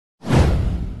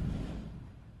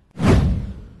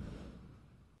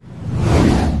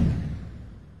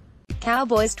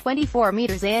Cowboys 24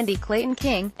 meters Andy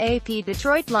Clayton-King, AP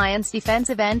Detroit Lions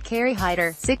defensive end Kerry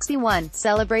Hyder, 61,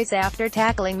 celebrates after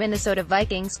tackling Minnesota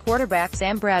Vikings quarterback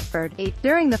Sam Bradford, 8,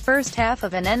 during the first half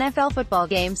of an NFL football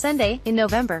game Sunday, in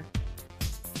November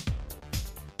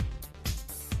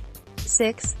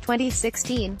 6,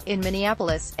 2016, in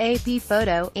Minneapolis. AP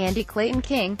photo, Andy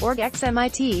Clayton-King, org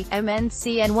XMIT,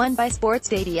 MNCN 1 by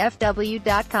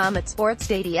SportsDataFW.com. At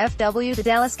SportsDataFW, the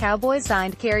Dallas Cowboys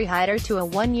signed Kerry Hyder to a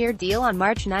one-year deal on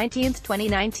March 19,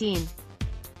 2019.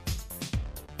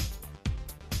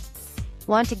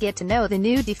 Want to get to know the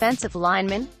new defensive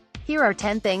lineman? Here are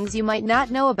 10 things you might not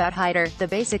know about Hyder. The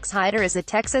basics. Hyder is a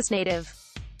Texas native.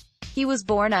 He was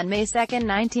born on May 2,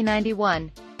 1991.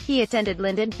 He attended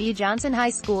Lyndon B. Johnson High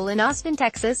School in Austin,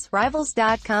 Texas.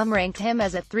 Rivals.com ranked him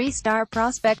as a 3-star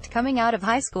prospect coming out of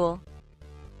high school.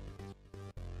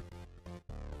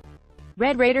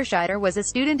 Red Raider. Hyder was a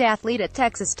student athlete at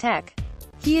Texas Tech.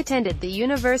 He attended the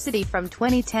university from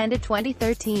 2010 to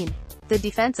 2013. The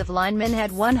defensive lineman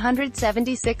had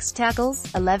 176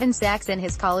 tackles, 11 sacks in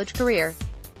his college career.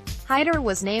 Hyder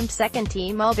was named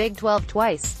second-team All-Big 12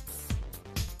 twice.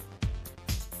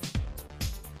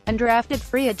 Undrafted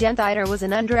free agent. Hyder was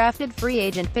an undrafted free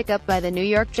agent pickup by the New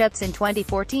York Jets in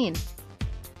 2014.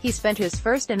 He spent his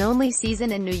first and only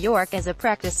season in New York as a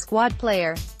practice squad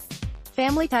player.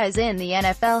 Family ties. In the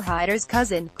NFL. Hyder's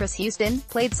cousin, Chris Houston,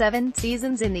 played 7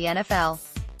 seasons in the NFL.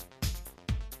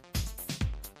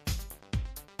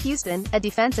 Houston, a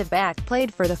defensive back,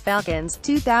 played for the Falcons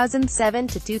 2007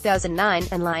 to 2009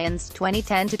 and Lions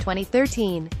 2010 to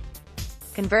 2013.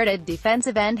 Converted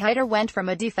defensive end. Hyder went from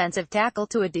a defensive tackle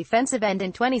to a defensive end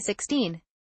in 2016.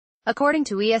 According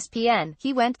to ESPN,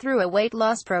 he went through a weight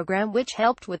loss program which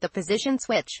helped with the position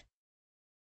switch.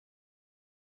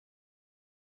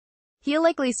 He'll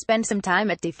likely spend some time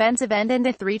at defensive end and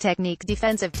a 3-technique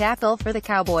defensive tackle for the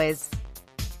Cowboys.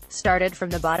 Started from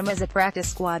the bottom as a practice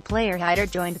squad player, Hyder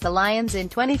joined the Lions in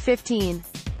 2015.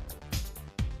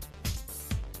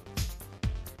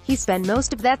 He spent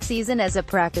most of that season as a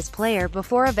practice player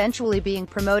before eventually being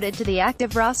promoted to the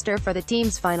active roster for the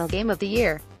team's final game of the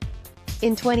year.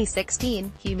 In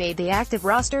 2016, he made the active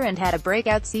roster and had a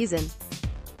breakout season.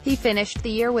 He finished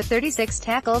the year with 36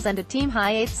 tackles and a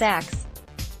team-high 8 sacks.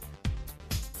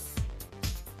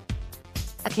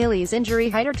 Achilles injury.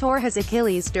 Hyder tore his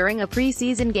Achilles during a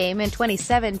preseason game in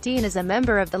 2017 as a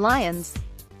member of the Lions.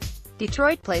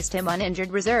 Detroit placed him on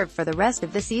injured reserve for the rest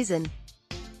of the season.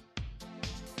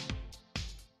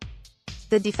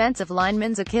 The defensive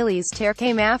lineman's Achilles tear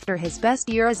came after his best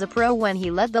year as a pro when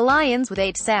he led the Lions with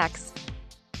 8 sacks.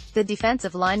 The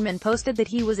defensive lineman posted that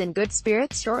he was in good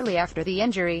spirits shortly after the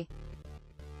injury.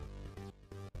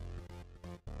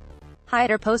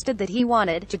 Hyder posted that he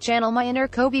wanted to channel my inner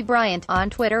Kobe Bryant on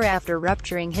Twitter after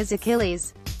rupturing his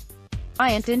Achilles.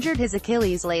 Bryant injured his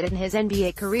Achilles late in his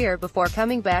NBA career before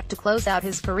coming back to close out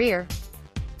his career.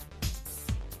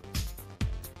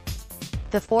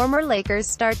 The former Lakers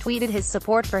star tweeted his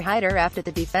support for Hyder after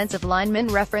the defensive lineman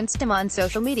referenced him on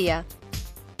social media.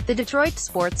 The Detroit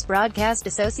Sports Broadcast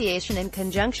Association, in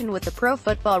conjunction with the Pro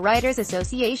Football Writers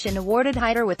Association, awarded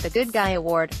Hyder with the Good Guy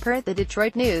Award, per the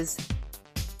Detroit News.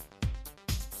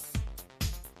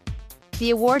 The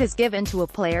award is given to a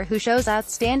player who shows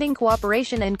outstanding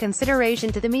cooperation and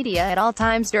consideration to the media at all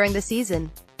times during the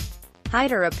season.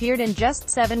 Hyder appeared in just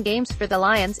 7 games for the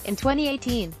Lions in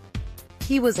 2018.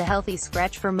 He was a healthy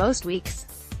scratch for most weeks.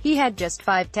 He had just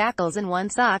 5 tackles and 1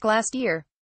 sack last year.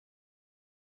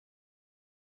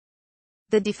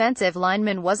 The defensive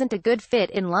lineman wasn't a good fit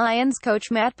in Lions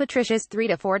coach Matt Patricia's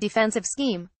 3-4 defensive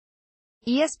scheme.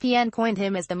 ESPN coined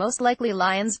him as the most likely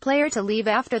Lions player to leave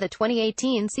after the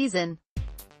 2018 season.